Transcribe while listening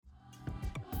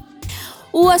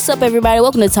What's up, everybody?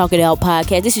 Welcome to Talk It Out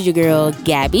Podcast. This is your girl,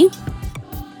 Gabby.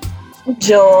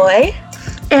 Joy.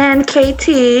 And KT.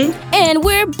 And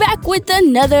we're back with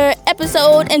another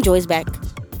episode, and Joy's back.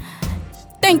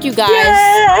 Thank you, guys.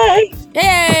 Yay!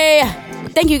 Yay!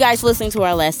 Thank you guys for listening to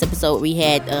our last episode. We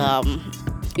had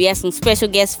some special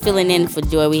guests filling in for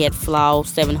Joy. We had Flaw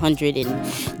 700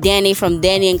 and Danny from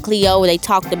Danny and Cleo. They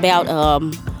talked about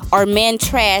our men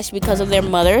trash because of their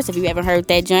mothers. If you haven't heard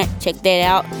that joint, check that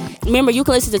out. Remember, you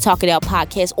can listen to Talk It Out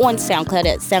Podcast on SoundCloud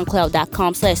at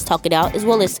soundcloud.com/talkitout, as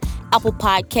well as Apple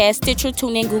Podcasts, Stitcher,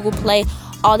 TuneIn, Google Play,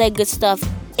 all that good stuff,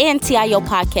 and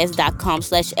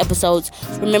tiopodcast.com/episodes.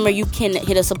 Remember, you can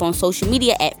hit us up on social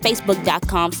media at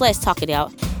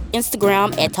facebook.com/talkitout,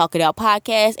 Instagram at Talk It Out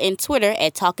Podcast, and Twitter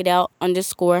at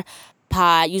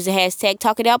TalkItOut_pod. Use the hashtag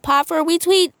TalkItOutPod for a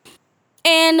retweet.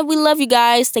 And we love you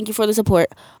guys. Thank you for the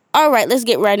support. All right, let's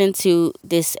get right into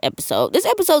this episode. This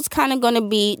episode's kind of going to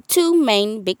be two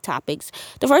main big topics.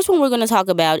 The first one we're going to talk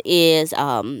about is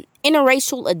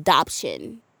interracial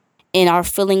adoption and our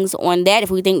feelings on that,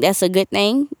 if we think that's a good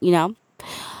thing, you know.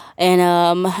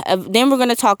 And then we're going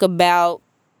to talk about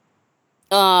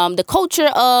the culture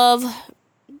of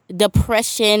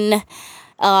depression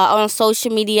on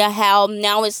social media, how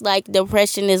now it's like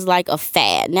depression is like a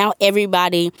fad. Now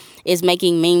everybody is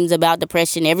making memes about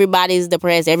depression. Everybody's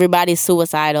depressed. Everybody's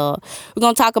suicidal. We're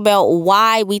going to talk about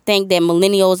why we think that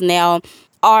millennials now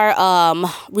are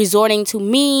resorting to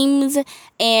memes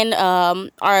and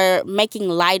are making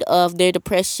light of their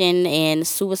depression and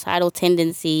suicidal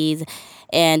tendencies.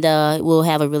 And we'll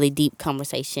have a really deep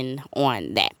conversation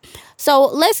on that. So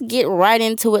let's get right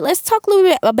into it. Let's talk a little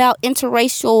bit about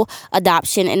interracial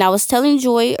adoption. And I was telling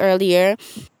Joy earlier,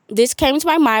 this came to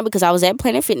my mind because I was at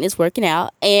Planet Fitness working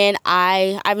out. And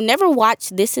I've never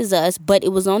watched This Is Us, but it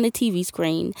was on the TV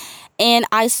screen. And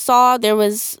I saw there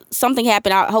was something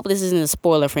happen. I hope this isn't a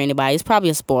spoiler for anybody. It's probably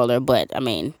a spoiler, but I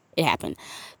mean, it happened.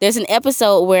 There's an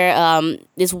episode where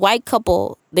this white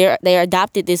couple, they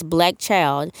adopted this black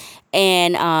child,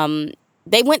 and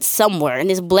they went somewhere,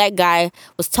 and this black guy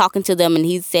was talking to them, and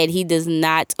he said he does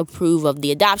not approve of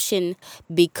the adoption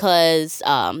because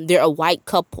they're a white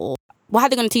couple. Well, how are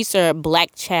they going to teach their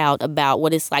black child about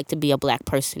what it's like to be a black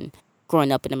person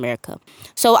growing up in America?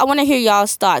 So I want to hear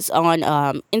y'all's thoughts on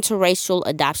interracial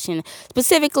adoption,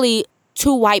 specifically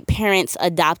two white parents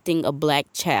adopting a black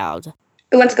child.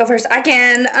 Who wants to go first? I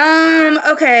can.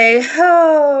 Okay.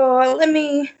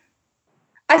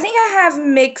 I think I have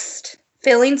mixed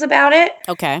feelings about it.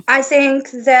 Okay. I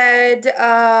think that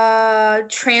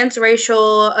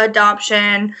transracial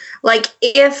adoption, like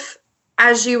if,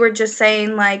 as you were just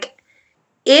saying, like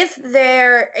if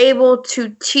they're able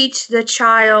to teach the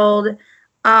child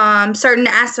certain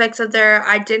aspects of their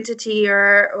identity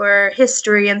or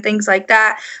history and things like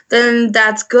that, then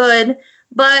that's good.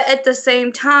 But at the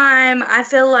same time, I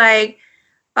feel like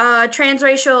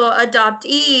transracial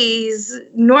adoptees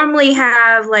normally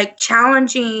have like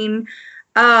challenging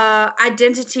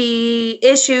identity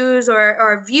issues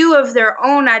or view of their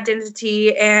own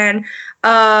identity and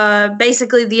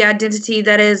basically the identity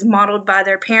that is modeled by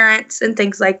their parents and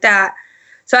things like that.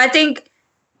 So I think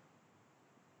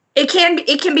it can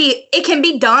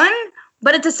be done,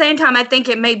 but at the same time, I think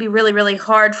it may be really, really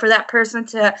hard for that person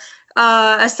to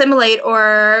assimilate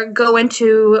or go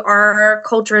into our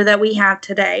culture that we have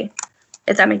today,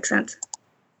 if that makes sense.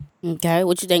 Okay,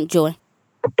 what you think, Joy?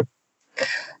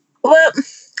 Well,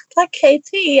 like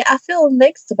KT, I feel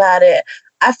mixed about it.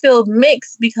 I feel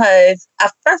mixed because,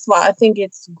 first of all, I think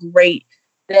it's great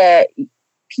that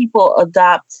people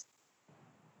adopt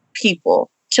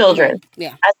children.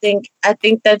 Yeah. I think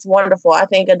that's wonderful. I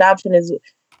think adoption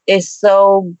is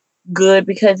so good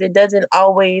because it doesn't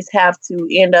always have to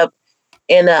end up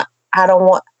in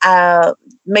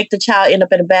make the child end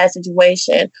up in a bad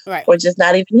situation, right, or just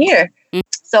not even here. Mm-hmm.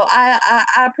 So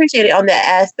I appreciate it on that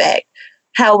aspect.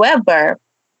 However,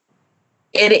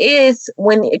 it is,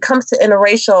 when it comes to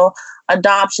interracial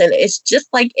adoption, it's just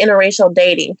like interracial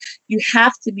dating. You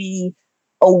have to be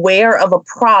aware of a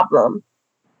problem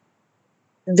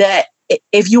that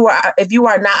if you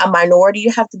are not a minority,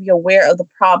 you have to be aware of the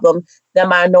problem that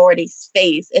minorities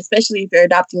face, especially if you're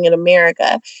adopting in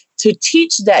America, to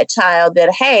teach that child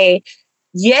that, hey,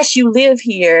 yes, you live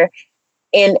here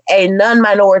in a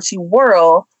non-minority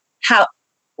world,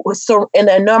 so in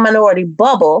a non-minority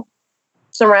bubble,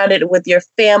 surrounded with your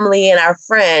family and our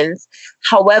friends.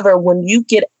 However, when you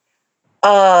get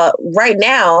right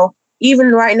now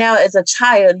as a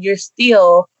child, you're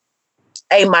still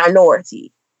a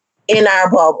minority in our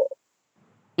bubble.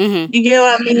 Mm-hmm. You get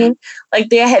what I mean? Like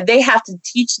they have to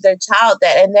teach their child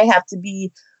that, and they have to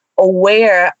be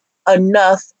aware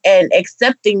enough and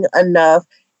accepting enough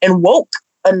and woke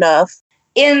enough.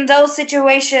 In those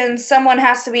situations, someone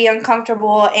has to be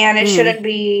uncomfortable, and it shouldn't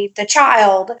be the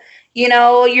child. You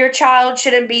know, your child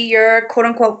shouldn't be your quote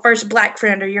unquote first black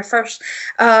friend or your first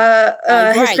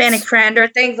Hispanic friend or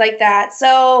things like that.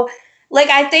 So, like,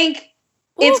 I think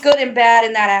it's good and bad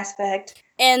in that aspect.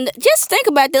 And just think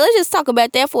about that. Let's just talk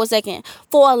about that for a second.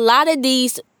 For a lot of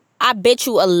these, I bet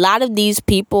you a lot of these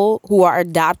people who are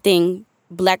adopting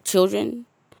black children,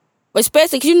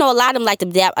 especially because you know a lot of them like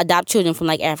to adopt children from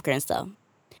like Africa and stuff.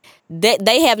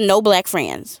 They have no black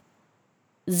friends.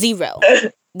 Zero.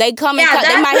 They come and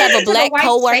they might have a black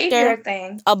coworker,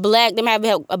 they might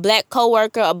have a black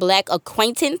coworker, a black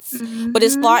acquaintance, but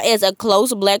as far as a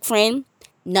close black friend,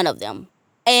 none of them.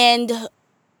 And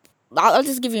I'll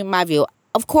just give you my view.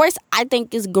 Of course, I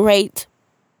think it's great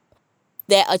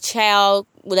that a child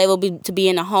will able to be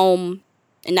in a home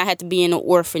and not have to be in an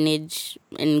orphanage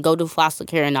and go to foster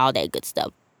care and all that good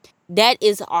stuff. That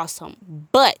is awesome.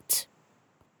 But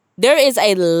there is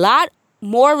a lot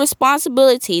more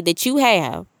responsibility that you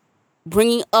have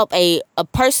bringing up a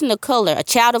person of color, a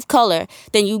child of color,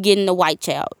 than you getting a white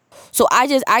child. So I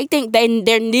think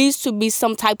there needs to be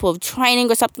some type of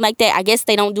training or something like that. I guess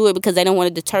they don't do it because they don't want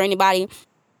to deter anybody.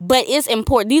 But it's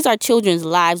important. These are children's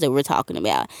lives that we're talking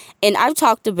about. And I've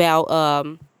talked about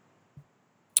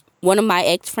one of my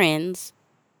ex-friends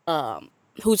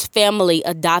whose family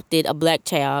adopted a black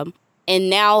child. And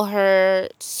now her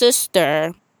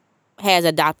sister has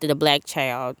adopted a black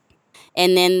child.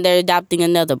 And then they're adopting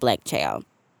another black child.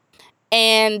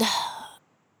 And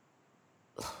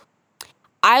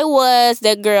I was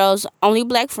that girl's only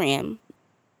black friend.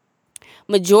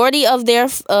 Majority of their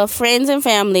friends and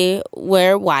family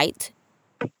were white.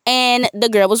 And the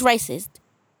girl was racist.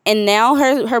 And now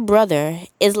her brother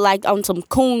is like on some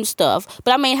coon stuff.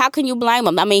 But I mean, how can you blame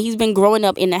him? I mean, he's been growing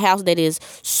up in a house that is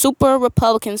super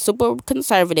Republican, super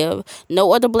conservative.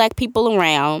 No other black people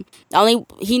around.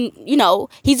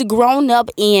 He's grown up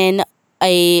in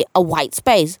a white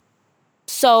space.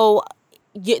 So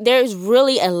there's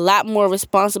really a lot more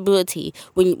responsibility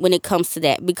when it comes to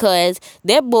that, because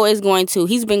that boy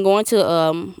he's been going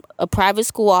to a private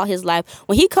school all his life.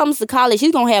 When he comes to college,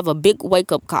 he's gonna have a big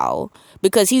wake up call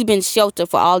because he's been sheltered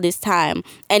for all this time.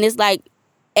 And it's like,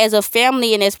 as a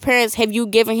family and as parents, have you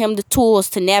given him the tools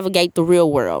to navigate the real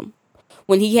world?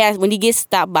 When he gets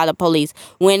stopped by the police,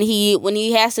 when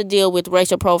he has to deal with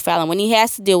racial profiling, when he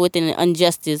has to deal with an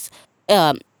unjust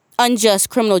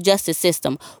criminal justice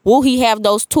system, will he have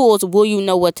those tools? Will you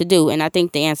know what to do? And I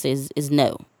think the answer is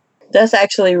no. That's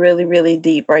actually really, really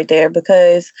deep right there,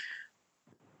 because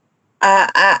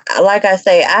I like I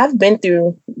say, I've been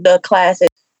through the classes,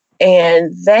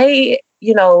 and they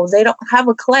don't have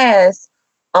a class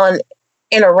on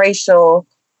interracial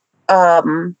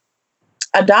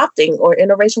adopting or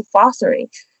interracial fostering.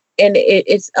 And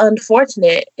it's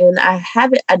unfortunate. And I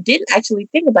didn't actually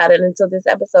think about it until this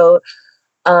episode.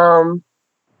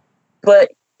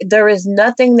 But there is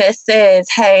nothing that says,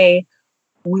 hey,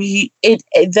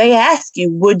 they ask you,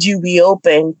 would you be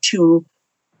open to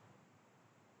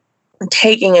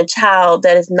taking a child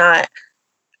that is not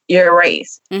your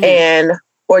race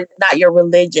or not your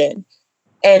religion?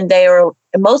 And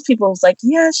most people was like,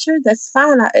 yeah, sure, that's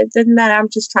fine. It doesn't matter. I'm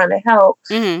just trying to help.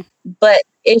 But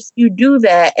if you do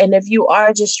that, and if you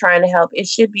are just trying to help, it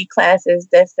should be classes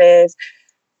that says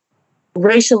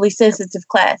racially sensitive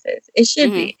classes. It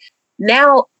should be.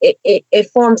 Now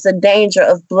it forms a danger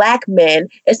of black men,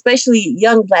 especially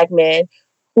young black men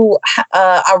who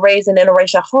are raised in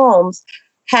interracial homes,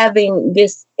 having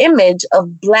this image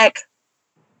of black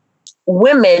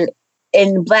women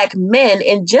and black men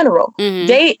in general.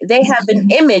 They have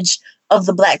an image of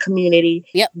the black community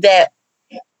that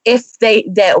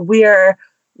that we're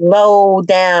low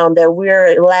down, that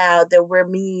we're loud, that we're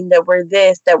mean, that we're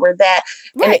this, that we're that.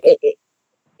 Right. And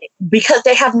because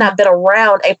they have not been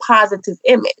around a positive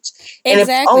image.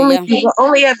 Exactly. And if you've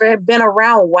only ever been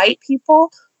around white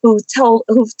people who've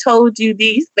told you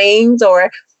these things, or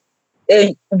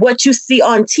what you see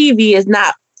on TV is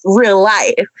not real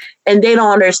life, and they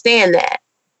don't understand that.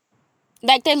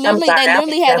 Like they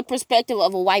literally have the perspective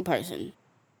of a white person,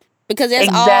 because that's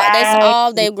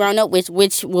all they've grown up with,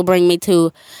 which will bring me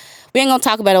to, we ain't gonna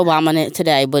talk about Obama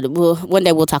today, but one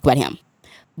day we'll talk about him.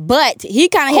 But he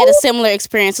kind of had a similar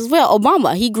experience as well.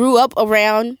 Obama, he grew up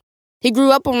around his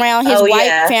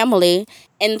white family,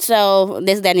 and so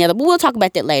this, that, and the other. But we'll talk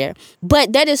about that later.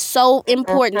 But that is so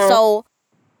important. So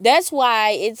that's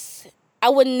why I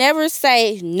would never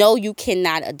say no, you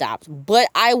cannot adopt, but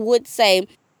I would say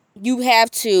you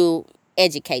have to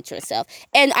educate yourself.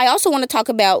 And I also want to talk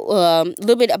about a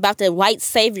little bit about the white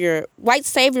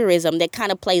saviorism that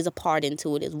kind of plays a part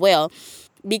into it as well.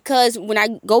 Because when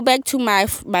I go back to my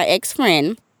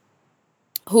ex-friend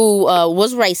who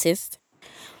was racist,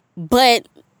 but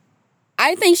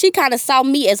I think she kind of saw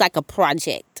me as like a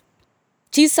project.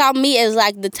 She saw me as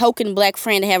like the token black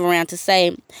friend to have around to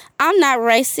say, I'm not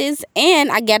racist and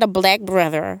I got a black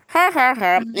brother.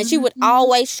 Her. And she would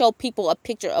always show people a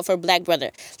picture of her black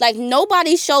brother. Like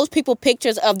nobody shows people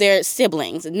pictures of their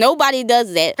siblings. Nobody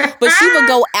does that. But she would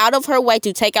go out of her way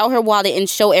to take out her wallet and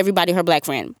show everybody her black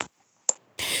friend.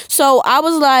 So I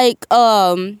was like,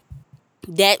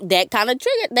 that kind of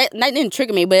triggered, that didn't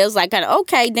trigger me, but it was like kind of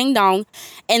okay, ding dong.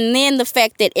 And then the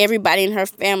fact that everybody in her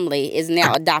family is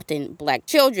now adopting black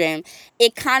children,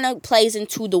 it kind of plays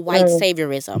into the white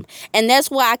saviorism. And that's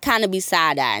why I kind of be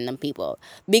side-eyeing them people,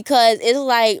 because it's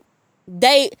like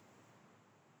they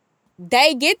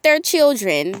get their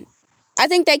children, I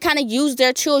think they kind of use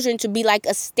their children to be like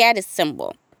a status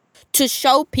symbol, to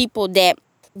show people that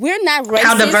we're not racist.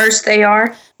 How diverse they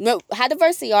are. No, how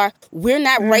diverse they are. We're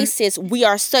not racist. We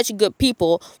are such good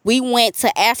people. We went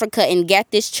to Africa and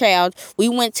got this child. We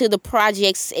went to the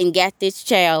projects and got this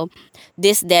child.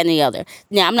 This, that, and the other.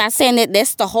 Now, I'm not saying that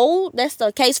that's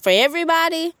the case for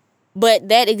everybody, but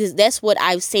that's what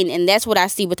I've seen, and that's what I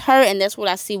see with her, and that's what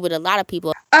I see with a lot of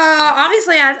people.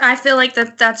 Obviously, I feel like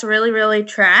that's really, really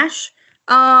trash.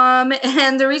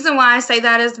 And the reason why I say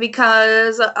that is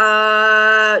because,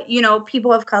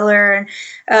 people of color,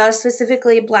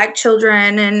 specifically black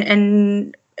children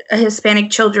and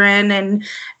Hispanic children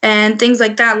and things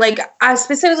like that. Like I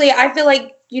feel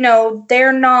like,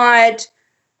 they're not,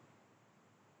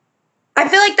 I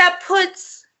feel like that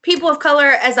puts people of color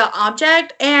as an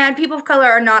object, and people of color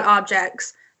are not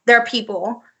objects. They're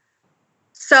people.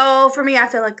 So for me, I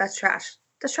feel like that's trash.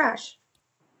 That's trash.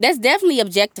 That's definitely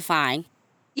objectifying.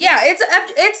 Yeah,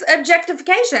 it's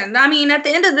objectification. I mean, at the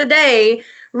end of the day,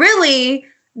 really,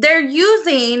 they're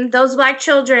using those black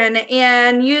children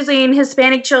and using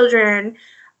Hispanic children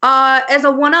as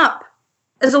a one-up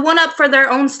for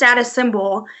their own status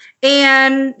symbol.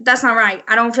 And that's not right.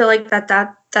 I don't feel like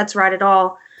that's right at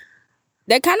all.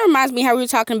 That kind of reminds me how we were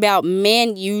talking about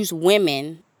men use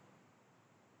women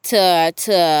to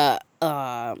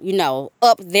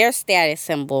up their status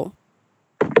symbol.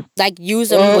 Like, use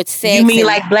them with sex. You mean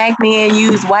like black men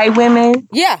use white women?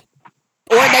 Yeah.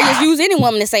 Or they just use any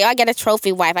woman to say, I got a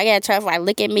trophy wife. I got a trophy wife.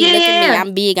 Look at me.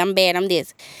 I'm big. I'm bad. I'm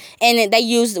this. And then they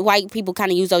use, white people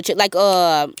kind of use those. Like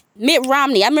Mitt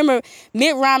Romney. I remember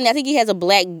Mitt Romney, I think he has a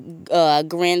black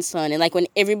grandson. And like when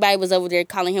everybody was over there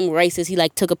calling him racist, he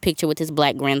like took a picture with his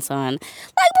black grandson. Like,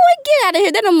 boy, get out of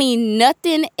here. That don't mean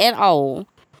nothing at all.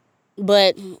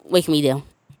 But what can we do?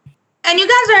 And you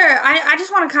guys I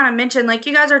just want to kind of mention, like,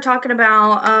 you guys are talking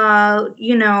about,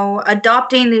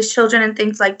 adopting these children and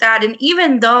things like that. And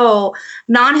even though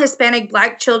non-Hispanic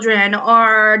black children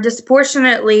are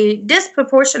disproportionately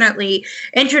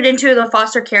entered into the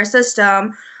foster care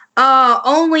system,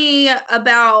 only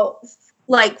about,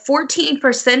 like,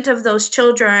 14% of those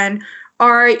children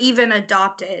are even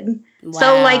adopted. Wow.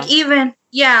 So, like, even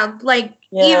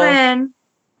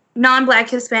non-black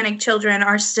Hispanic children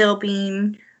are still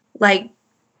being, like,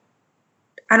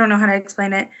 I don't know how to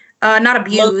explain it. Not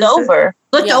abused.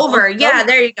 Looked over. Yeah,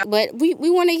 there you go. But we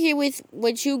want to hear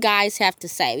what you guys have to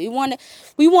say. We want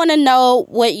to know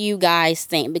what you guys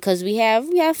think, because we have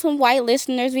some white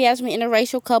listeners, we have some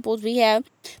interracial couples, we have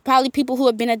probably people who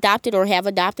have been adopted or have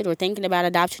adopted or thinking about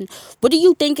adoption. What do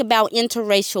you think about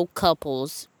interracial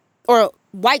couples or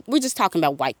white? We're just talking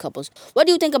about white couples. What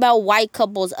do you think about white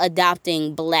couples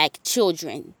adopting black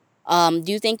children? Do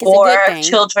you think it's a good thing? Or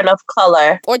children of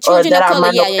color. Or children of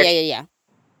color, yeah.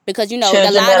 Because, a lot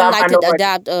of them like to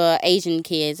adopt Asian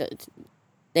kids.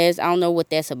 I don't know what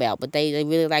that's about, but they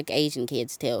really like Asian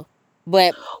kids too.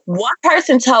 But one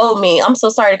person told me, I'm so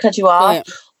sorry to cut you off.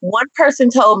 One person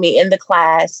told me in the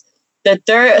class that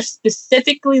they're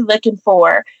specifically looking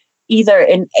for either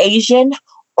an Asian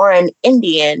or an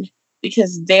Indian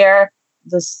because they're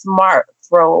the smart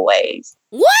throwaways.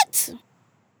 What?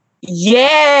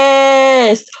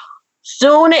 Yes.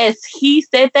 Soon as he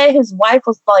said that, his wife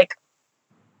was like,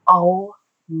 oh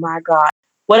my God.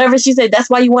 Whatever she said, that's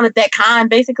why you wanted that kind,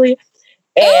 basically.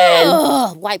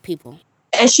 And white people.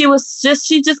 And she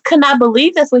just could not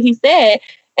believe that's what he said.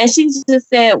 And she just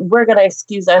said, we're gonna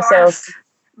excuse ourselves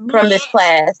from this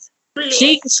class.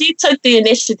 She took the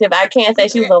initiative. I can't say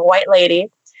she was a white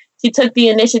lady. She took the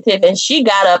initiative and she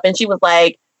got up and she was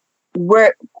like,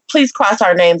 please cross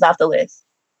our names off the list.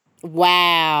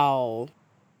 Wow.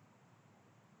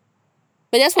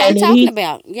 But that's what I'm And talking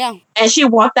about. Yeah. and she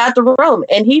walked out the room,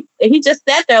 and he just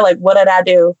sat there like, what did I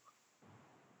do?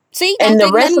 See, And don't the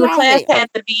think rest nothing of the wrong with class it.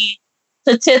 had to be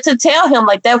to tell him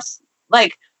like, that's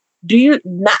like, do you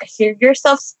not hear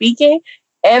yourself speaking?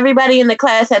 Everybody in the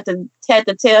class had to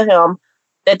tell him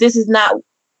that this is not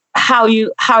how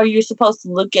you're supposed to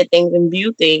look at things and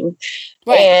view things.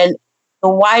 Right. And the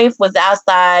wife was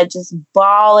outside just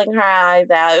bawling her eyes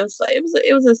out.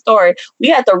 It was a story. We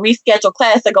had to reschedule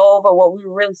class to go over what we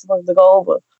were really supposed to go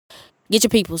over. Get your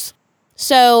peoples.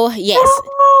 So yes,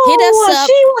 hit Oh, us up.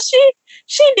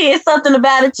 she did something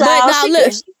about it, But child. now She look,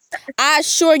 could- I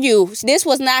assure you, this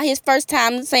was not his first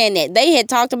time saying that. They had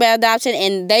talked about adoption,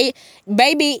 and he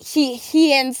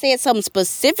hadn't said something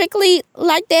specifically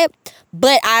like that.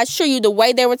 But I assure you, the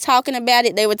way they were talking about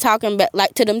it, they were talking about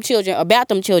like to them children, about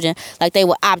them children, like they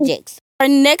were objects. Our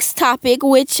next topic,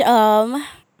 which will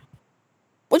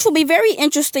be very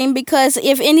interesting, because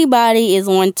if anybody is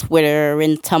on Twitter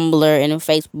and Tumblr and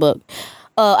Facebook,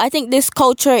 I think this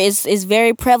culture is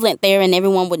very prevalent there, and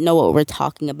everyone would know what we're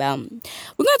talking about.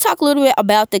 We're going to talk a little bit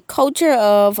about the culture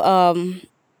of, I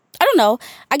don't know,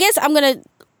 I guess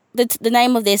the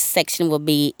name of this section will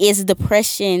be, is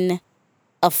depression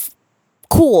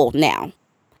cool now?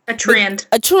 A trend.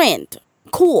 A trend.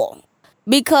 Cool.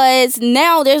 Because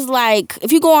now there's like,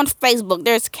 if you go on Facebook,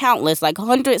 there's countless, like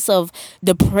hundreds of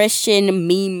depression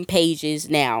meme pages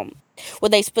now, where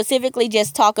they specifically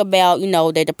just talk about,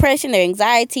 their depression, their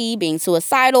anxiety, being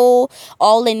suicidal,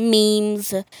 all in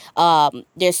memes.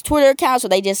 There's Twitter accounts where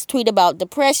they just tweet about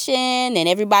depression, and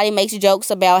everybody makes jokes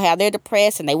about how they're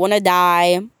depressed and they want to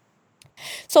die.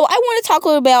 So I want to talk a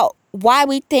little about why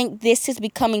we think this is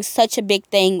becoming such a big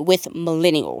thing with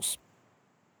millennials.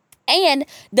 And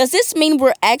does this mean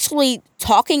we're actually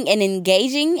talking and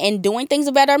engaging and doing things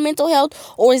about our mental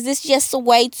health? Or is this just a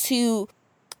way to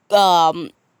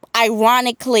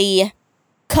ironically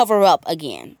cover up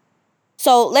again?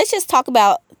 So let's just talk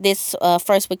about this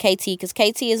first with KT, because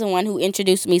KT is the one who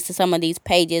introduced me to some of these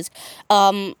pages.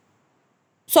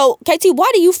 So KT,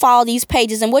 why do you follow these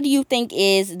pages, and what do you think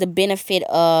is the benefit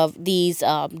of these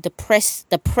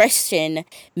depression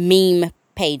meme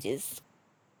pages?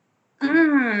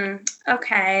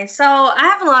 Okay, so I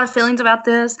have a lot of feelings about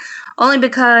this, only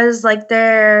because like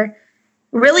they're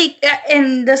really,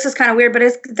 and this is kind of weird, but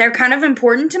they're kind of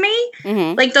important to me.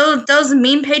 Mm-hmm. Like those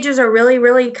meme pages are really,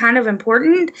 really kind of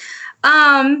important.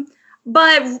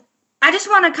 But I just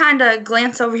want to kind of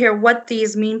glance over here what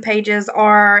these meme pages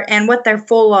are and what they're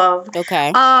full of.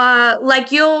 Okay.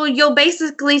 Like you'll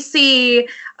basically see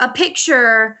a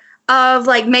picture of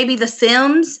like maybe The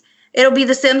Sims. It'll be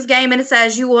the Sims game, and it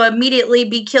says you will immediately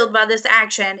be killed by this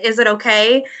action. Is it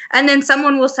okay? And then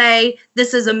someone will say,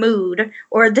 this is a mood,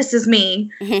 or this is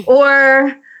me.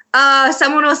 Or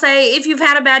someone will say, if you've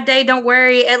had a bad day, don't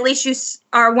worry. At least you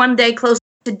are one day close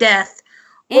to death.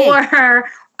 Or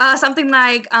something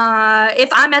like, if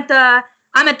I'm at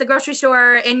the grocery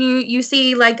store and you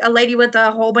see like a lady with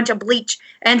a whole bunch of bleach,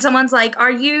 and someone's like, are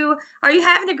you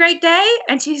having a great day?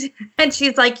 And she's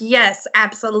like, yes,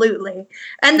 absolutely.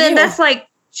 And then that's like,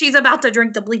 she's about to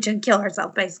drink the bleach and kill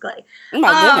herself, basically. Oh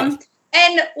my goodness.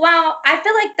 And while I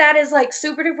feel like that is like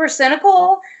super duper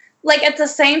cynical, like at the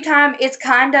same time, it's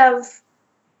kind of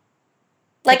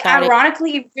like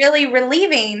ironically really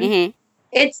relieving. Mm-hmm.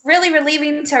 It's really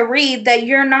relieving to read that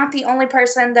you're not the only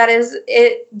person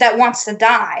that wants to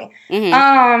die.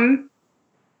 Mm-hmm.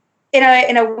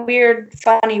 In a weird,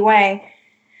 funny way.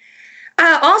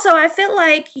 Also, I feel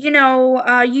like,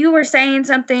 you were saying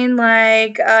something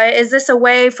like, is this a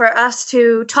way for us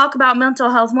to talk about mental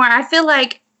health more? I feel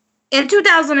like in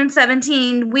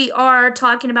 2017, we are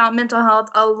talking about mental health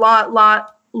a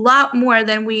lot more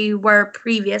than we were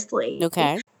previously.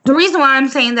 Okay. The reason why I'm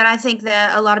saying that I think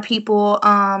that a lot of people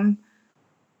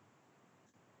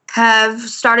have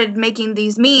started making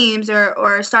these memes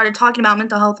or started talking about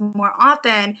mental health more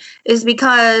often is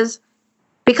because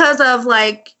of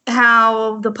like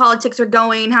how the politics are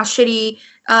going, how shitty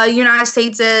United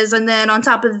States is, and then on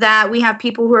top of that, we have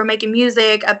people who are making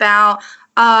music about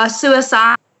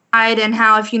suicide and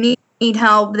how if you need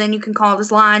help, then you can call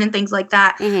this line and things like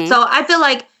that. Mm-hmm. So I feel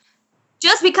like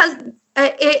just because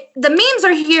the memes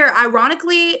are here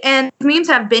ironically, and memes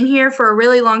have been here for a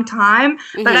really long time,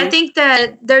 mm-hmm. but I think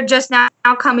that they're just now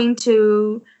coming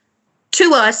to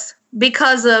us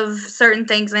because of certain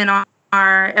things in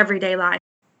our everyday life.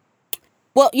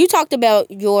 Well, you talked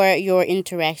about your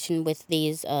interaction with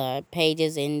these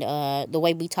pages and the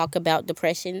way we talk about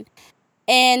depression,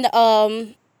 and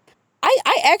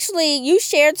I actually, you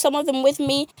shared some of them with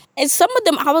me, and some of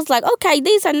them I was like, okay,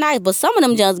 these are nice, but some of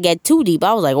them just get too deep.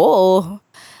 I was like, whoa.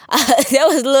 That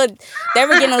was a little. They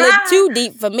were getting a little too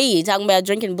deep for me, talking about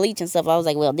drinking bleach and stuff. I was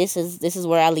like, well, this is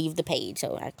where I leave the page,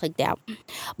 so I clicked out.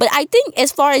 But I think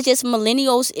as far as just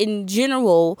millennials in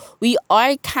general, we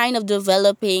are kind of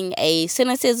developing a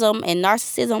cynicism and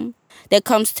narcissism that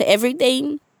comes to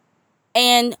everything.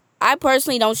 And I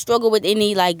personally don't struggle with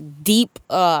any like deep,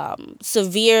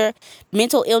 severe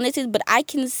mental illnesses, but I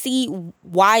can see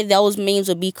why those memes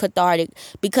would be cathartic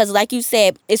because, like you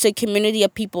said, it's a community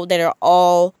of people that are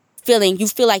all feeling. You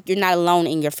feel like you're not alone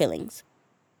in your feelings,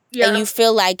 and you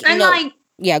feel like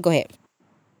yeah. Go ahead.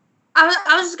 I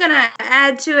was just gonna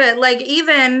add to it, like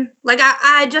even like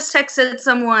I just texted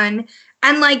someone,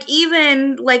 and like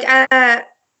even like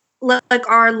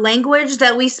our language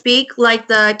that we speak, like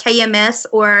the KMS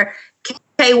or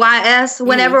KYS,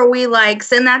 whenever we like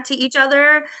send that to each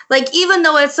other, like even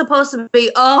though it's supposed to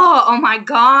be, oh my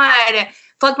God,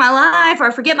 fuck my life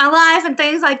or forget my life and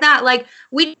things like that, like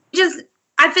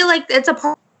I feel like it's a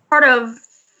part of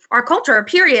our culture,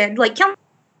 period. Like kill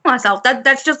myself.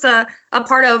 That's just a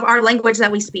part of our language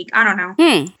that we speak. I don't know.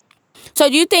 So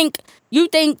do you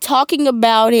think talking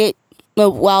about it,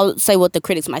 well, I'll say what the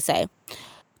critics might say.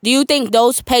 Do you think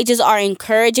those pages are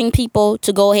encouraging people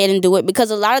to go ahead and do it? Because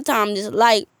a lot of times it's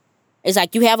like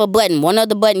you have a button. One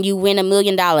other button, you win $1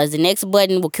 million. The next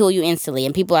button will kill you instantly.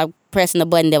 And people are pressing the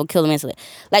button that will kill them instantly.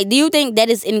 Like, do you think that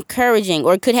is encouraging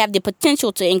or could have the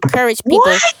potential to encourage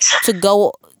people to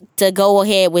go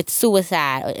ahead with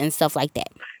suicide and stuff like that?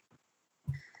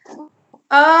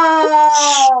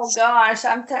 Oh, gosh.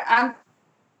 I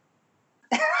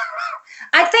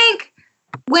think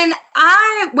when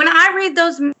I read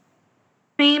those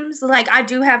memes, like I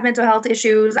do have mental health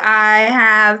issues. I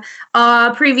have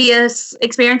previous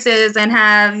experiences and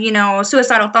have,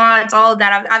 suicidal thoughts, all of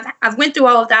that. I've went through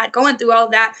all of that, going through all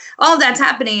of that's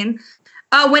happening.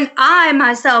 When I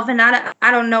myself, and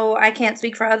I don't know, I can't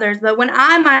speak for others, but when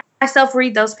I myself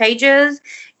read those pages,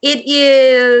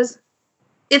 it's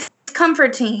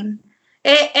comforting.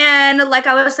 And like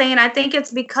I was saying, I think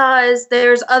it's because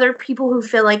there's other people who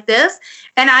feel like this.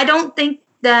 And I don't think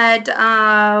that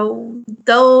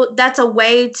though that's a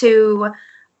way to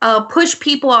push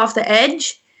people off the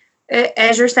edge,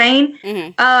 as you're saying.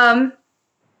 Mm-hmm.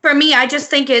 For me, I just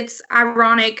think it's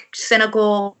ironic,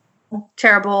 cynical,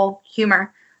 terrible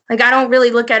humor. Like, I don't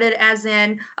really look at it as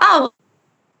in, oh,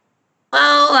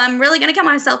 well, I'm really going to kill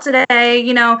myself today.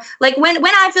 Like when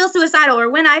I feel suicidal or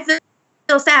when I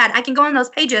feel sad, I can go on those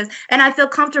pages and I feel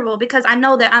comfortable because I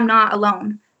know that I'm not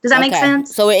alone. Does that make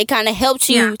sense? So it kind of helps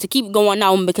you to keep going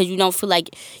on because you don't feel like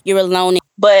you're alone.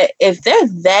 But if they're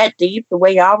that deep, the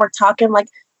way y'all were talking, like,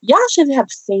 y'all should have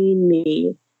seen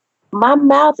me. My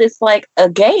mouth is like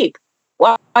agape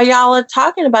while y'all are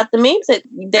talking about the memes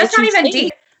that's not even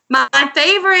deep. My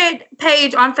favorite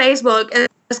page on Facebook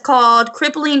is called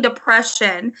Crippling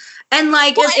Depression. And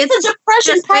like, it's a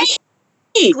depression page.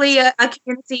 A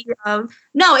community of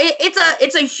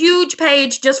it's a huge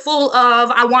page just full of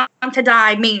I want to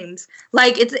die memes.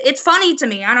 Like it's funny to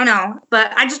me. I don't know,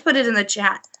 but I just put it in the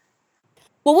chat.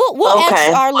 Well, we'll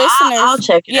ask our listeners. I'll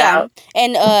check it out,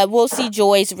 and we'll see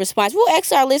Joy's response. We'll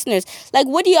ask our listeners, like,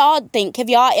 what do y'all think? Have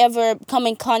y'all ever come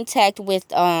in contact with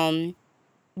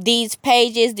these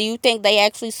pages? Do you think they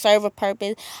actually serve a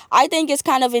purpose? I think it's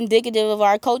kind of indicative of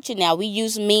our culture now. We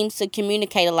use memes to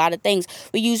communicate a lot of things.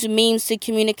 We use memes to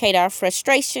communicate our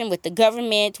frustration with the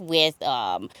government, with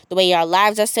the way our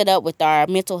lives are set up, with our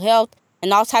mental health,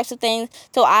 and all types of things.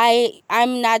 So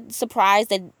I'm not surprised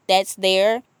that that's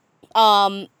there.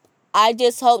 I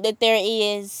just hope that there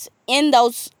is, in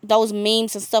those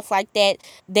memes and stuff like that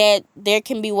there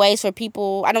can be ways for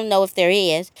people. I don't know if there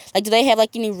is. Like, do they have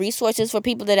like any resources for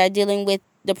people that are dealing with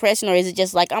depression, or is it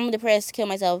just like, I'm depressed, kill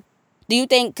myself? Do you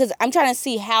think, because I'm trying to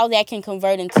see how that can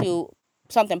convert into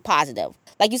something positive.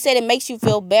 Like you said, it makes you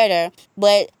feel better,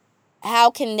 but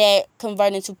how can that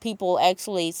convert into people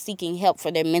actually seeking help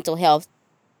for their mental health?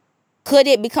 Could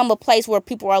it become a place where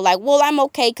people are like, well, I'm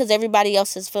okay because everybody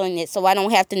else is feeling it, so I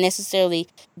don't have to necessarily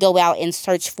go out and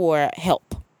search for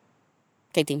help?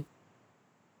 Okay, team.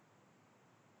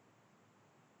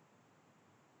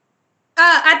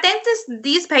 I think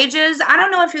these pages, I don't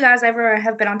know if you guys ever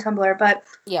have been on Tumblr, but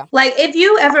yeah, like if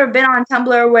you ever been on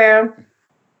Tumblr where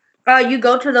you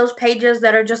go to those pages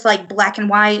that are just like black and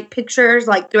white pictures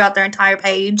like throughout their entire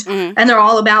page, and they're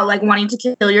all about like wanting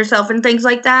to kill yourself and things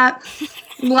like that.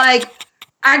 Like,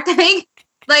 I think,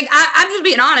 like, I'm just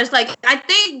being honest. Like, I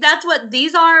think that's what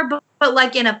these are, but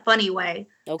like in a funny way.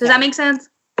 Okay. Does that make sense?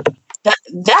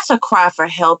 That's a cry for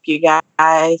help, you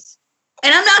guys.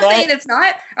 And I'm not saying it's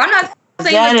not. I'm not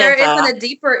saying that there isn't a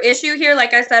deeper issue here.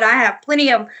 Like I said, I have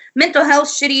plenty of mental health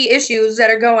shitty issues that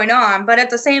are going on, but at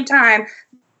the same time,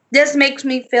 this makes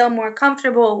me feel more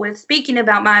comfortable with speaking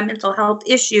about my mental health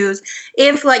issues.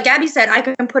 If, like Gabby said, I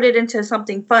can put it into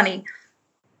something funny.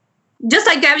 Just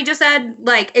like Gabby just said,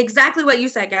 like exactly what you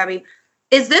said, Gabby.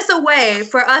 Is this a way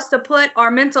for us to put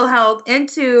our mental health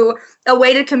into a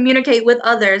way to communicate with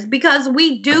others? Because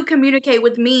we do communicate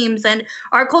with memes, and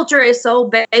our culture is so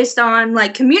based on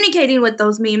like communicating with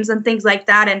those memes and things like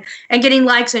that, and getting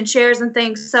likes and shares and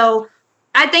things. So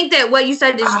I think that what you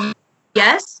said is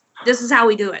yes. This is how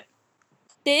we do it.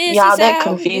 Y'all, that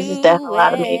confuses the hell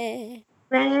out of me.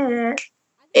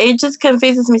 It just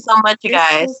confuses me so much, you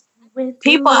guys.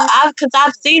 People, because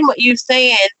I've seen what you're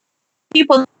saying.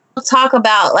 People talk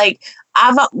about, like,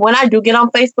 when I do get on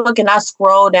Facebook and I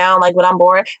scroll down, like, when I'm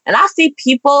bored, and I see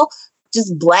people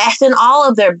just blasting all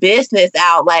of their business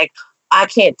out, like, I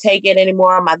can't take it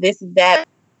anymore. My this is that.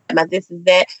 My this is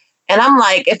that. And I'm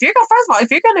like, first of all, if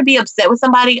you're going to be upset with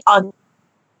somebody on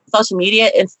social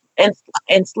media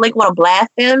and slick want to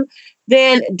blast them,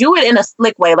 then do it in a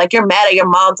slick way. Like, you're mad at your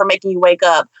mom for making you wake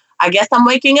up. I guess I'm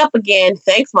waking up again.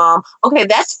 Thanks, Mom. Okay,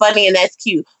 that's funny and that's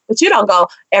cute. But you don't go,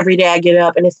 every day I get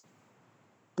up and it's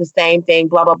the same thing,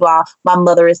 blah, blah, blah. My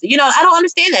mother is, I don't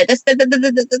understand that.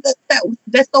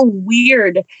 That's so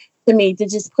weird to me, to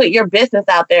just put your business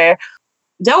out there.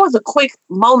 There was a quick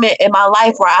moment in my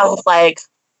life where I was like,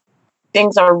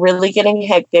 things are really getting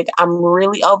hectic. I'm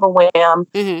really overwhelmed.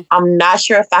 Mm-hmm. I'm not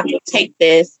sure if I can take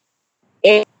this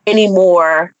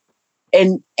anymore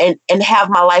and have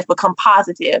my life become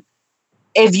positive.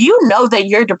 If you know that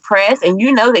you're depressed and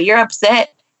you know that you're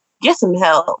upset, get some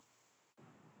help.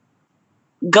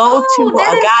 Go to a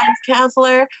guidance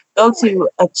counselor. Go to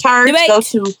a church. Debate. Go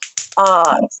to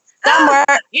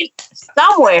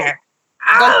somewhere.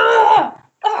 I'm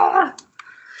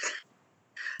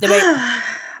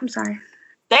sorry.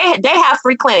 They have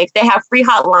free clinics. They have free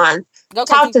hotlines.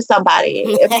 Talk to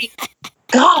somebody.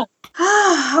 God.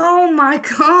 Oh my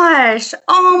gosh.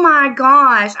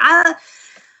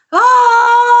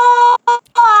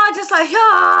 Just like,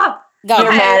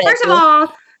 okay, first of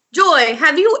all, Joy,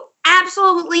 have you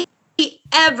absolutely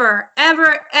ever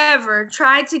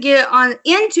tried to get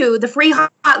into the free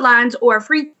hotlines or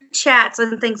free chats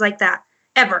and things like that?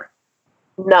 Ever?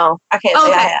 No, I can't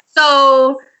say I have.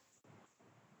 So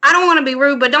I don't want to be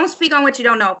rude, but don't speak on what you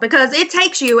don't know, because it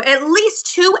takes you at least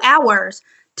 2 hours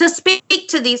to speak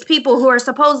to these people who are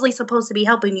supposed to be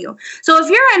helping you. So if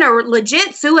you're in a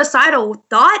legit suicidal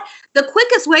thought, the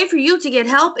quickest way for you to get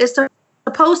help is to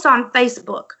post on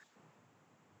Facebook.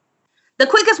 The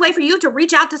quickest way for you to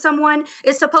reach out to someone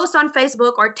is to post on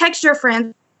Facebook or text your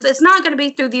friends. It's not going to be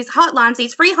through these hotlines,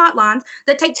 these free hotlines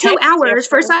that take 2 hours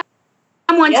for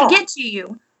someone to get to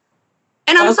you.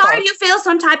 And I'm sorry you feel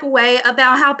some type of way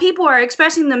about how people are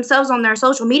expressing themselves on their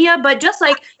social media, but just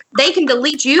like they can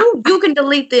delete you, you can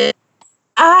delete them.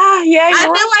 I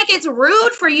feel like it's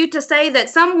rude for you to say that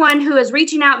someone who is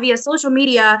reaching out via social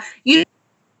media, you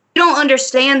don't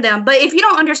understand them. But if you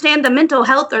don't understand the mental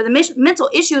health or the mental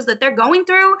issues that they're going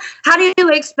through, how do you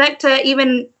expect to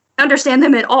even understand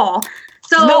them at all?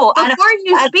 So before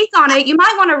you speak on it, you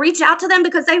might want to reach out to them,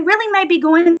 because they really may be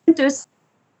going through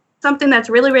something that's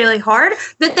really, really hard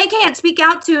that they can't speak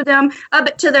out to them,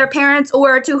 to their parents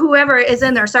or to whoever is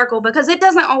in their circle, because it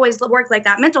doesn't always work like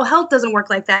that. Mental health doesn't work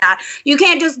like that. You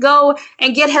can't just go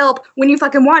and get help when you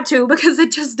fucking want to, because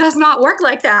it just does not work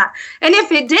like that. And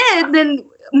if it did, then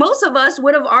most of us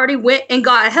would have already went and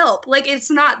got help. Like, it's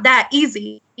not that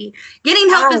easy. Getting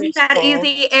help isn't that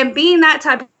easy, and being that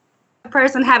type of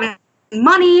person, having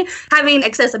money, having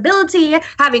accessibility,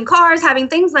 having cars, having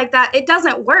things like that, it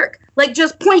doesn't work. Like,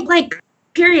 just point blank,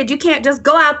 period. You can't just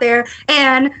go out there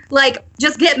and like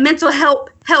just get mental health,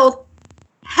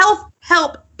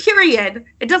 period.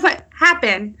 It doesn't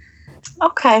happen.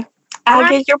 Okay, I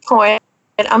get your point.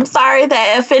 I'm sorry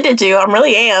that offended you. I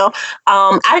really am.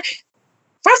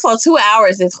 First of all, 2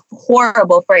 hours is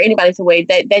horrible for anybody to wait.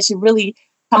 They should really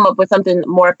come up with something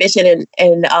more efficient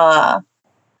and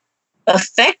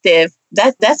effective.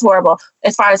 That's horrible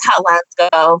as far as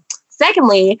hotlines go.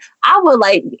 Secondly, I would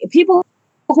like people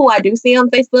who I do see on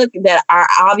Facebook that are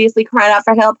obviously crying out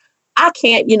for help. I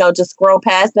can't, just scroll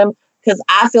past them, because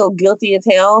I feel guilty as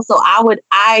hell. So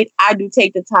I do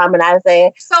take the time and I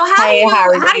say, so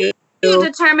how do you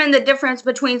determine the difference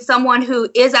between someone who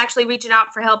is actually reaching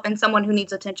out for help and someone who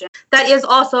needs attention? That is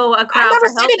also a cry for help. I never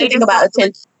said anything about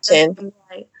attention.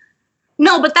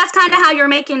 No, but that's kind of how you're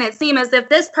making it seem, as if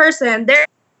this person, they're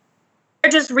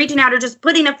just reaching out or just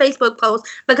putting a Facebook post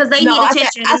because they need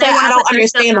attention. I don't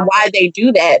understand why they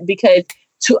do that, because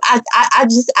I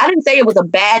didn't say it was a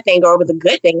bad thing or it was a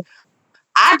good thing.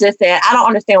 I just said I don't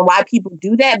understand why people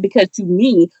do that, because to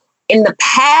me, in the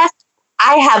past,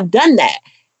 I have done that.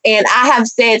 And I have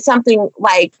said something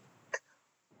like,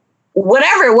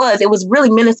 whatever it was really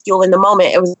minuscule in the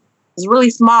moment. It was really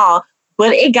small,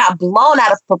 but it got blown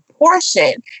out of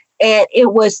proportion. And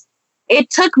it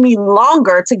took me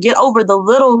longer to get over the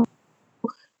little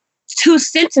 2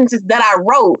 sentences that I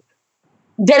wrote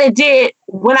than it did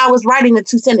when I was writing the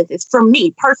 2 sentences, for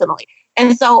me personally.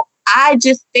 And so I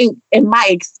just think, in my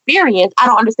experience, I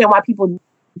don't understand why people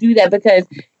do that, because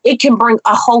it can bring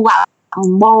a whole lot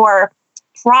more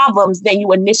problems than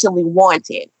you initially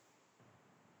wanted.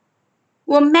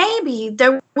 Well, maybe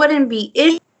there wouldn't be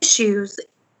issues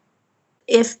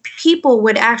if people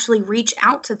would actually reach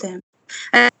out to them.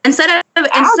 Instead of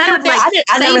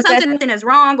saying something is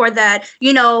wrong, or that,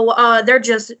 they're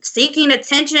just seeking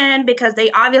attention because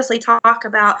they obviously talk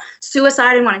about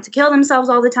suicide and wanting to kill themselves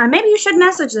all the time. Maybe you should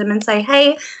message them and say,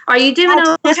 "Hey, are you doing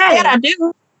okay?" I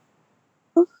do.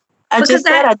 People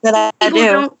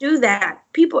don't do that.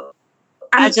 People.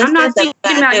 I'm not speaking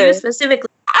about you specifically.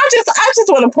 I just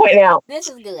want to point out, this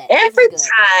is good. Every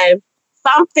time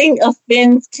something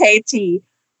offends KT,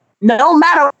 no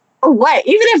matter what,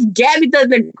 even if Gabby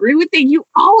doesn't agree with it, you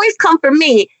always come for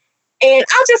me. And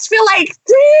I just feel like,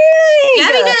 dang.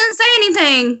 Gabby didn't say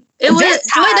anything. This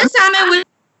time it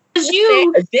was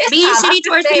you being shitty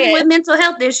towards people with mental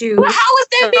health issues. Well, how is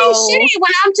that being shitty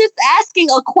when I'm just asking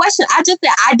a question? I just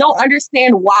said I don't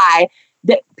understand why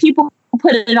that people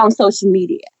put it on social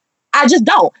media. I just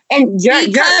don't. And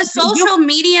because social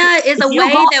media is a way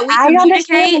that we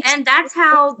communicate, and that's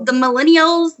how the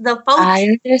millennials, the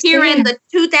folks here in the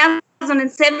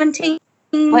 2017.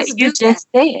 What you just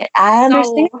said, I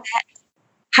understand that.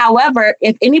 However,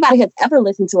 if anybody has ever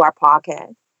listened to our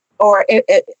podcast or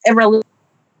ever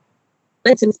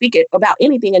listened to speak about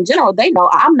anything in general, they know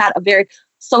I'm not a very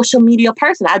social media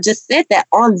person. I just said that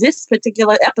on this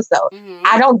particular episode. Mm-hmm.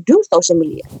 I don't do social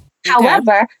media. Okay.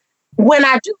 However, when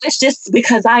I do, it's just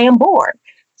because I am bored.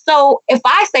 So if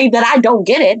I say that I don't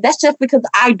get it, that's just because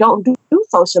I don't do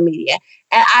social media.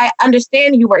 And I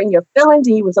understand you were in your feelings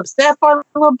and you was upset for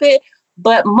a little bit.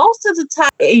 But most of the time,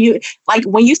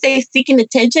 when you say seeking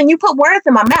attention, you put words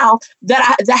in my mouth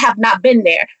that have not been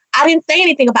there. I didn't say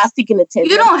anything about seeking attention.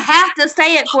 You don't have to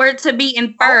say it for it to be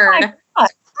inferred. Oh,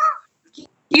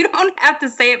 you don't have to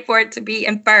say it for it to be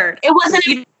inferred. It wasn't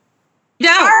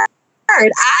inferred.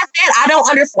 I said I don't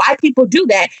understand why people do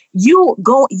that. You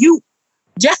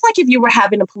just like if you were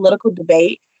having a political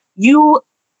debate, you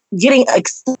getting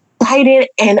excited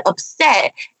and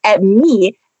upset at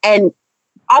me and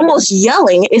almost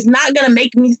yelling is not going to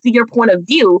make me see your point of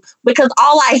view, because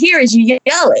all I hear is you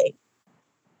yelling.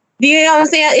 Do you know what I'm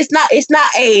saying? It's not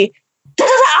a all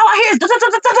I hear is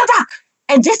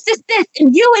and this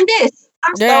and you and this.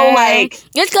 I'm so like,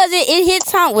 just because it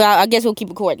hits home. Well, I guess we'll keep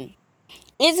recording.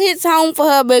 It hits home for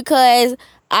her because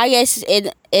I guess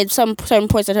at some certain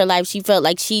points in her life she felt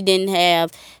like she didn't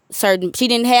have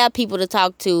people to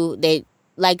talk to, that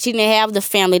like she didn't have the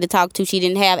family to talk to, she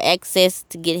didn't have access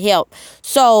to get help.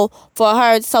 So for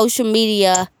her, social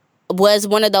media was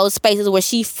one of those spaces where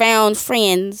she found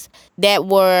friends that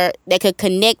could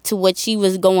connect to what she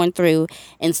was going through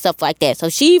and stuff like that. So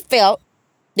she felt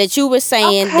that you were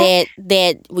saying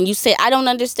that when you said I don't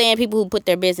understand people who put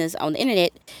their business on the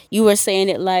internet, you were saying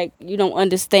it like you don't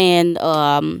understand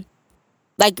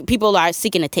like people are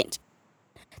seeking attention.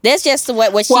 That's just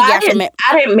what she got from it.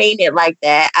 I didn't mean it like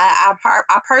that.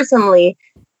 I personally,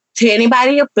 to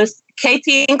anybody,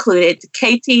 KT included,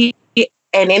 KT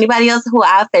and anybody else who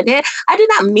I offended, I did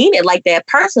not mean it like that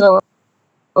personally.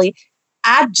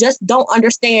 I just don't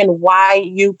understand why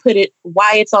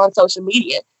it's on social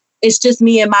media. It's just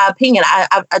me and my opinion.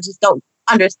 I just don't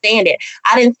understand it.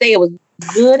 I didn't say it was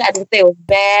good. I didn't say it was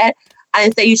bad. I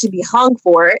didn't say you should be hung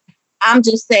for it. I'm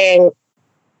just saying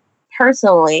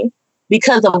personally,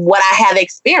 because of what I have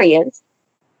experienced,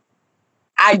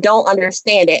 I don't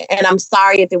understand it. And I'm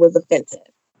sorry if it was offensive.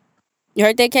 You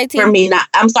heard that, KT? For me,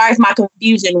 I'm sorry if my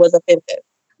confusion was offensive.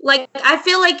 Like, I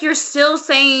feel like you're still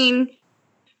saying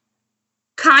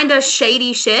kind of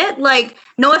shady shit. Like,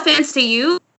 no offense to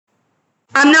you,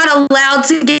 I'm not allowed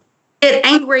to get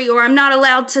angry, or I'm not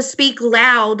allowed to speak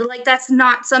loud. Like, that's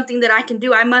not something that I can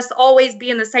do. I must always be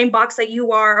in the same box that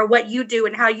you are, or what you do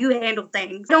and how you handle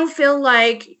things. I don't feel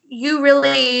like you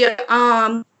really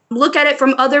look at it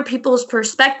from other people's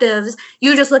perspectives.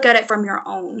 You just look at it from your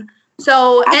own.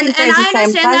 So, and I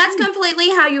understand that's completely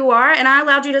how you are, and I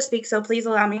allowed you to speak, so please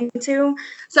allow me to.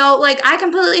 So, like, I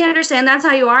completely understand that's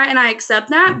how you are, and I accept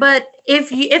that. But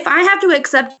if I have to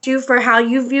accept you for how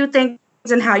you view things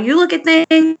and how you look at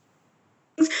things.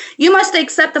 You must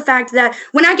accept the fact that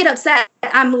when I get upset,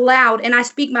 I'm loud and I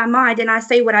speak my mind and I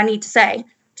say what I need to say.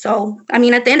 So, I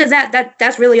mean, at the end of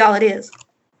that's really all it is.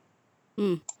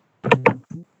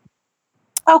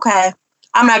 Okay.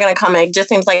 I'm not going to comment. It just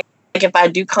seems like if I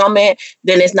do comment,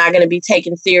 then it's not going to be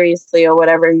taken seriously or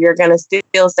whatever. You're going to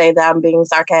still say that I'm being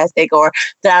sarcastic or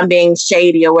that I'm being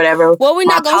shady or whatever. Well, we're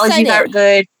not going to say that. My apologies aren't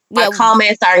good. My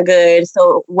comments aren't good.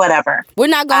 So, whatever. We're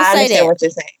not going to say that. I understand what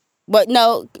you're saying. But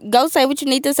no, go say what you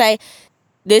need to say.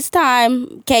 This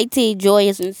time, KT, Joy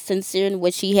is sincere in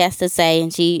what she has to say,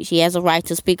 and she has a right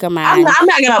to speak her mind. I'm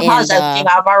not going to apologize.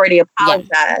 I've already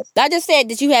apologized. Yeah. I just said,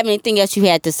 did you have anything else you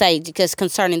had to say because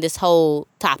concerning this whole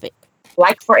topic?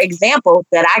 Like, for example,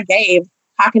 that I gave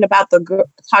talking about the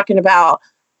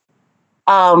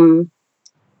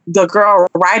girl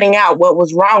writing out what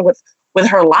was wrong with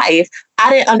her life. I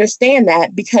didn't understand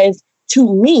that because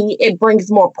to me, it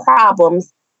brings more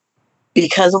problems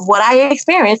because of what I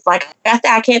experienced. Like I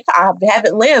said, I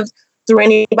haven't lived through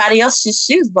anybody else's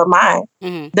shoes but mine.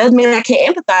 Mm-hmm. Doesn't mean I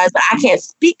can't empathize, but I can't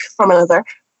speak from another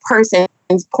person's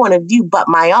point of view but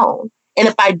my own. And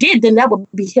if I did, then that would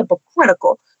be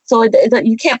hypocritical. So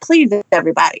you can't please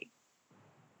everybody.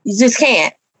 You just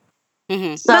can't.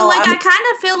 Mm-hmm. So, but I kind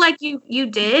of feel like you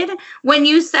did when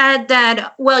you said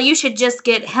that, well, you should just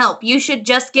get help. You should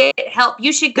just get help.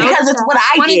 You should go because it's what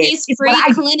I one did. of these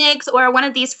free clinics or one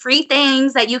of these free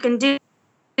things that you can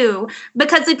do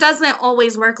because it doesn't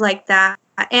always work like that.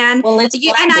 And well, it's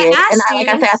what I did. And like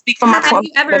I said, I speak from my have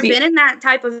you ever been in that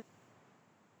type of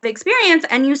experience?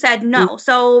 And you said no.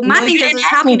 So my thing is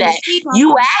how can you speak on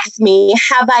you asked me,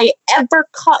 have I ever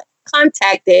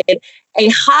contacted a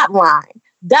hotline?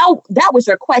 That was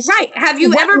your question. Right. Have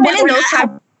you ever been in those type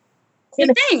of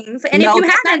things? And if you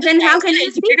haven't, then how can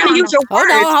you speak on them? Use your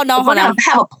words. Hold on.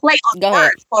 Have a play on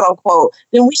words, quote unquote.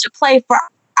 Then we should play for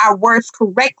our words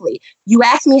correctly. You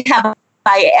asked me, have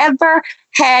I ever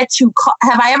had to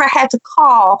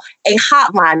call a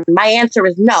hotline? My answer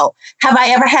is no. Have I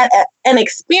ever had an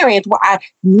experience where I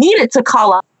needed to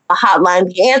call a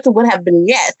hotline? The answer would have been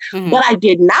yes, but I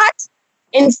did not.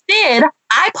 Instead,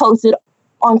 I posted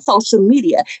on social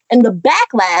media, and the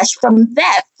backlash from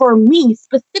that for me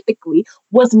specifically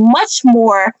was much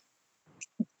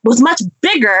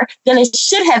bigger than it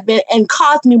should have been, and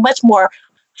caused me much more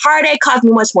heartache, caused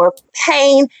me much more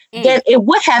pain than it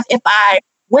would have if I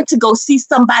went to go see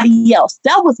somebody else.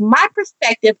 That was my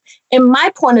perspective and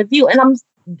my point of view, and I'm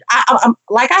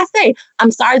like I say,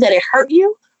 I'm sorry that it hurt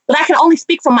you, but I can only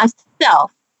speak for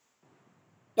myself.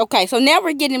 Okay, so now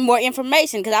we're getting more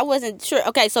information because I wasn't sure.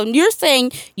 Okay, so you're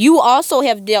saying you also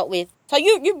have dealt with, so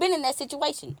you've been in that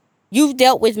situation. You've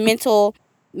dealt with mental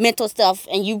stuff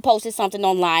and you posted something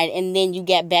online and then you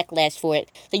got backlash for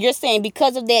it. So you're saying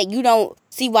because of that, you don't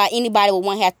see why anybody would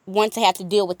want to have to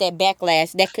deal with that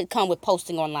backlash that could come with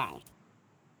posting online.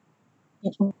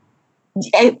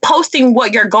 Posting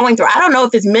what you're going through. I don't know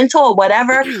if it's mental or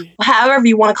whatever, however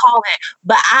you want to call it.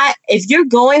 But if you're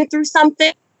going through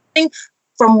something,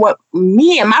 from what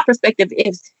me and my perspective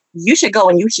is, you should go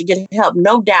and you should get help,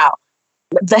 no doubt.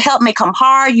 The help may come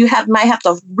hard. You might have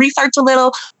to research a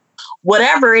little.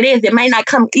 Whatever it is, it may not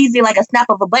come easy like a snap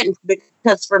of a button,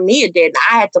 because for me it did.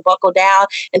 I had to buckle down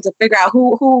and to figure out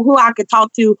who I could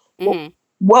talk to, how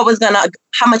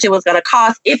much it was gonna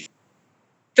cost, if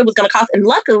it was gonna cost. And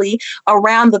luckily,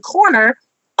 around the corner,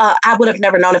 I would have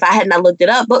never known if I had not looked it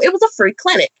up. But it was a free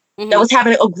clinic that was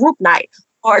having a group night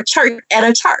or a church at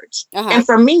a church. And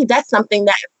for me, that's something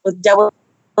that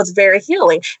was very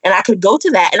healing. And I could go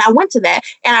to that. And I went to that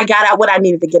and I got out what I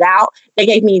needed to get out. They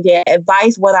gave me the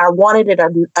advice, whether I wanted it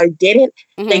or didn't.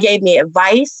 They gave me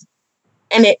advice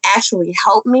and it actually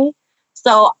helped me.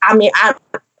 So, I mean, I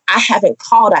haven't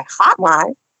called a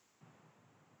hotline,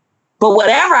 but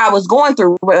whatever I was going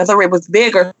through, whether it was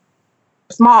big or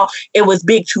small, it was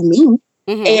big to me.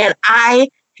 And I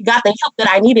got the help that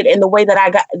I needed in the way that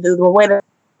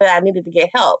I needed to get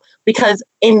help. Because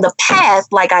in the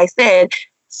past, like I said,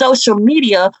 social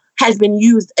media has been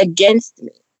used against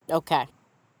me. Okay.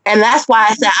 And that's why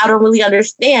I said I don't really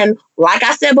understand. Like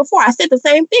I said before, I said the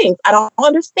same thing. I don't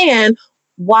understand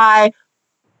why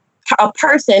a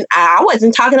person, I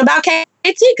wasn't talking about KT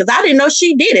because I didn't know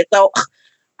she did it. So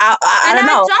I don't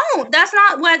know. That's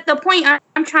not what the point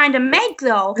I'm trying to make,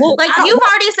 though. Well, like, you've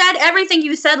already said everything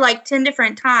you said like 10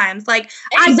 different times. Like,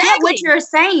 exactly. I get what you're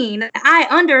saying. I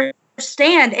understand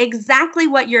understand exactly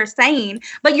what you're saying,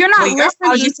 but you're not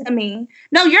listening to me.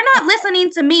 No, you're not listening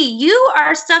to me. You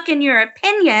are stuck in your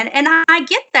opinion, and I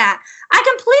get that.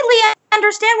 I completely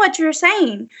understand what you're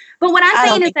saying. But what I'm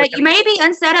saying is that maybe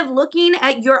instead of looking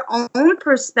at your own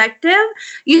perspective,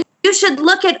 you should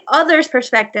look at others'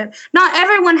 perspective. Not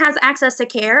everyone has access to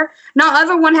care. Not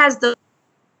everyone has the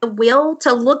will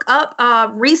to look up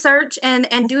research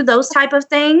and do those type of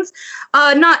things.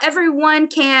 Not everyone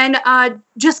can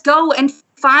just go and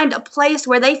find a place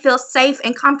where they feel safe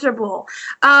and comfortable,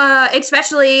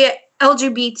 especially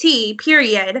LGBT,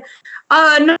 period.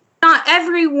 Not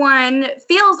everyone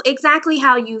feels exactly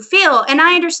how you feel. And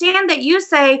I understand that you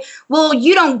say, well,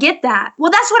 you don't get that. Well,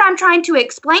 that's what I'm trying to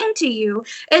explain to you,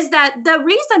 is that the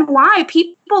reason why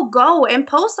people go and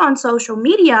post on social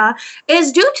media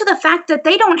is due to the fact that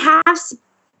they don't have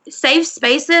safe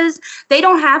spaces. They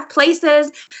don't have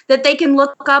places that they can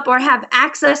look up or have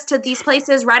access to these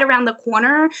places right around the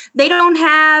corner. They don't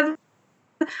have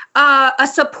a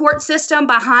support system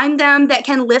behind them that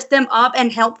can lift them up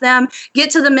and help them get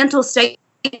to the mental state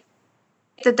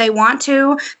that they want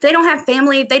to. They don't have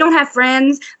family. They don't have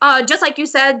friends. Just like you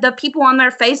said, the people on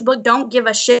their Facebook don't give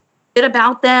a shit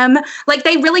about them. Like,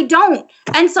 they really don't.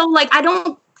 And so, like, I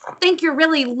don't think you're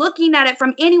really looking at it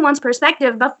from anyone's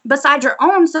perspective besides your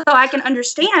own, so I can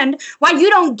understand why you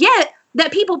don't get that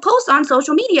people post on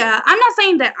social media. I'm not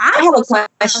saying that I post on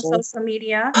social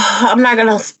media. I'm not going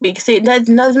to speak. See, it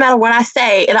doesn't matter what I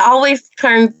say. It always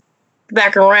turns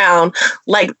back around.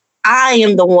 Like, I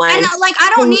am the one. And, like, I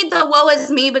don't need the woe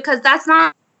is me, because that's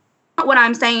not what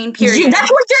I'm saying, period. That's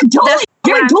what you're doing.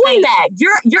 You're doing that.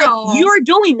 You're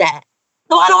doing that.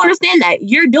 So I don't understand that.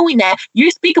 You're doing that.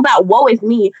 You speak about woe is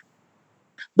me,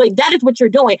 but that is what you're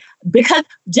doing. Because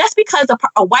just because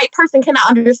a white person cannot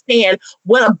understand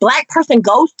what a black person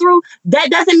goes through, that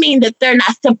doesn't mean that they're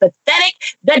not sympathetic.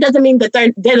 That doesn't mean that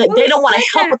they don't want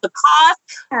to help with the cause.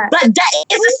 But that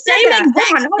is the same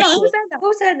exact thing.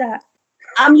 Who said that?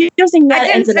 I'm using that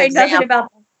as an example.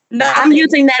 I'm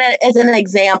using that as an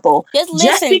example.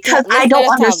 Just because I don't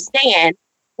understand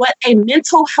what a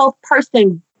mental health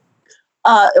person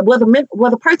with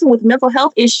a person with mental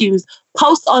health issues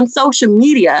posts on social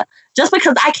media, just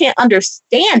because I can't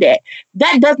understand it,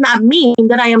 that does not mean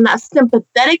that I am not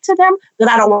sympathetic to them, that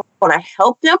I don't want to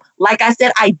help them. Like I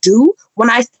said, I do.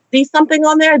 When I see something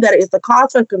on there that is a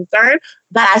cause for concern,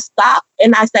 that I stop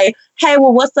and I say, hey,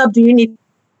 well, what's up? Do you need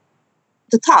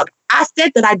to talk? I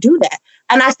said that I do that.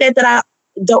 And I said that I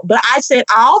don't, but I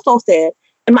also said,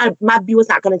 and my view is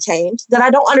not going to change, that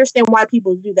I don't understand why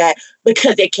people do that,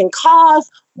 because it can cause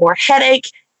more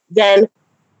headache than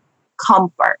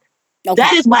comfort. Okay.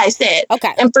 That is why I said.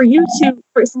 Okay. And for you to,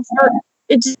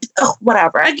 it just,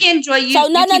 whatever. Again, Joy, you so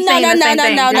no.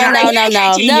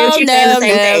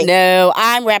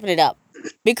 I'm wrapping it up,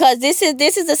 because this is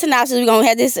the synopsis. We're gonna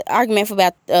have this argument for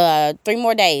about 3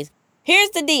 more days.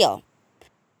 Here's the deal.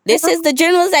 This is the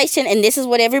generalization, and this is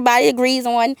what everybody agrees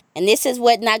on, and this is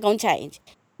what not gonna change.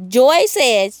 Joy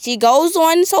says she goes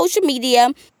on social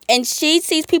media and she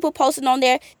sees people posting on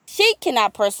there. She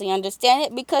cannot personally understand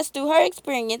it, because through her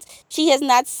experience, she has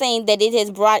not seen that it has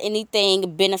brought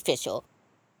anything beneficial.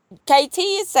 KT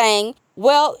is saying,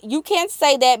 well, you can't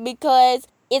say that, because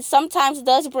it sometimes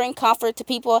does bring comfort to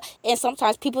people, and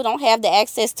sometimes people don't have the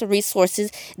access to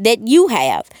resources that you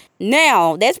have.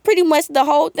 Now, that's pretty much the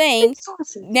whole thing.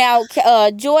 Now,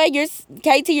 Joy,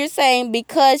 you're saying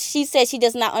because she says she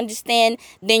does not understand,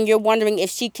 then you're wondering if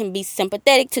she can be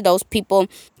sympathetic to those people.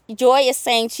 Joy is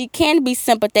saying she can be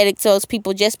sympathetic to those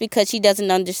people. Just because she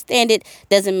doesn't understand it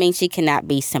doesn't mean she cannot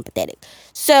be sympathetic.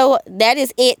 So that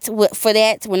is it for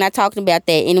that. We're not talking about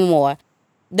that anymore.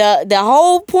 The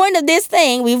whole point of this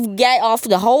thing, we've got off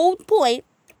the whole point.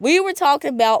 We were talking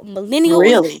about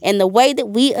millennials and the way that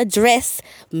we address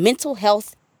mental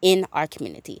health in our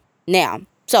community. Now,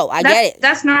 so I get it.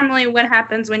 That's normally what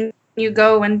happens when you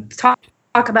go and talk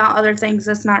about other things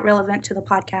that's not relevant to the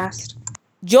podcast.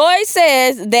 Joy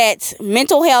says that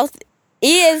mental health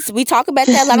we talk about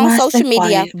that a lot on social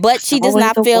media, but she does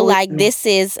not feel like this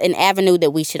is an avenue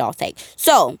that we should all take.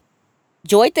 So,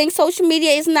 Joy thinks social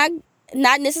media is not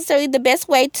necessarily the best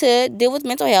way to deal with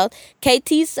mental health.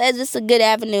 KT says it's a good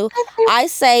avenue. I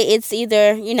say it's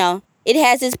either, it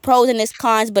has its pros and its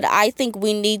cons, but I think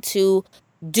we need to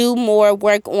do more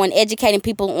work on educating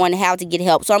people on how to get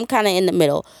help. So I'm kind of in the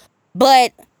middle.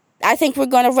 But I think we're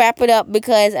going to wrap it up,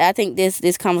 because I think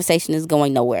this conversation is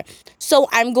going nowhere. So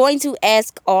I'm going to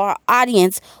ask our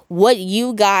audience what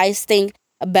you guys think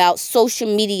about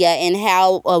social media and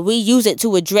how we use it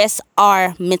to address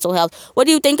our mental health. What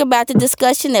do you think about the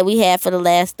discussion that we had for the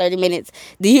last 30 minutes?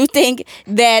 Do you think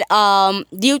that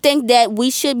we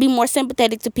should be more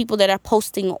sympathetic to people that are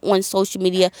posting on social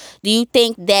media? Do you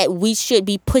think that we should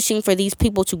be pushing for these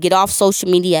people to get off social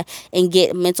media and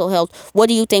get mental health? What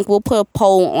do you think? We'll put a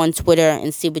poll on Twitter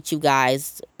and see what you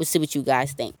guys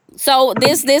think. So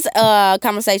this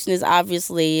conversation is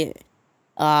obviously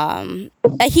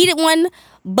a heated one,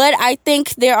 but I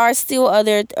think there are still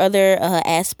other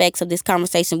aspects of this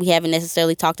conversation we haven't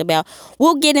necessarily talked about.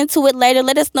 We'll get into it later.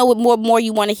 Let us know what more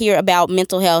you want to hear about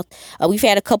mental health. We've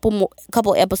had a couple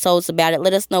episodes about it.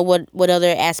 Let us know what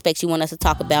other aspects you want us to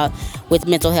talk about with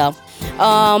mental health.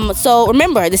 So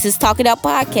remember, this is Talk It Out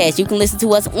Podcast. You can listen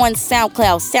to us on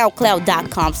SoundCloud,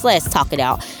 soundcloud.com/Talk It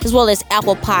Out, as well as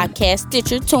Apple Podcasts,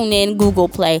 Stitcher, TuneIn, Google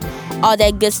Play, all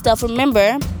that good stuff.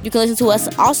 Remember, you can listen to us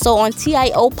also on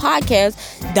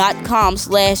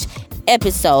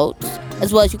tiopodcast.com/episodes,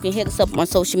 as well as you can hit us up on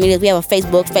social media. We have a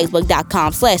Facebook,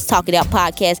 facebook.com/Talk It Out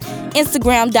Podcast,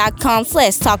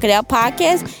 Instagram.com/Talk It Out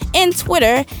Podcast, and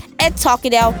Twitter @Talk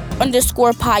It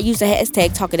Out_pod. Use the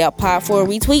hashtag Talk It Out Pod for a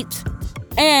retweet.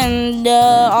 And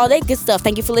all that good stuff.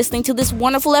 Thank you for listening to this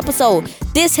wonderful episode.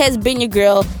 This has been your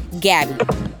girl, Gabby.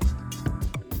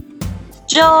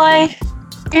 Joy.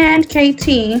 And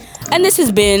KT. And this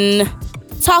has been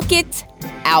Talk It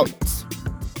Out.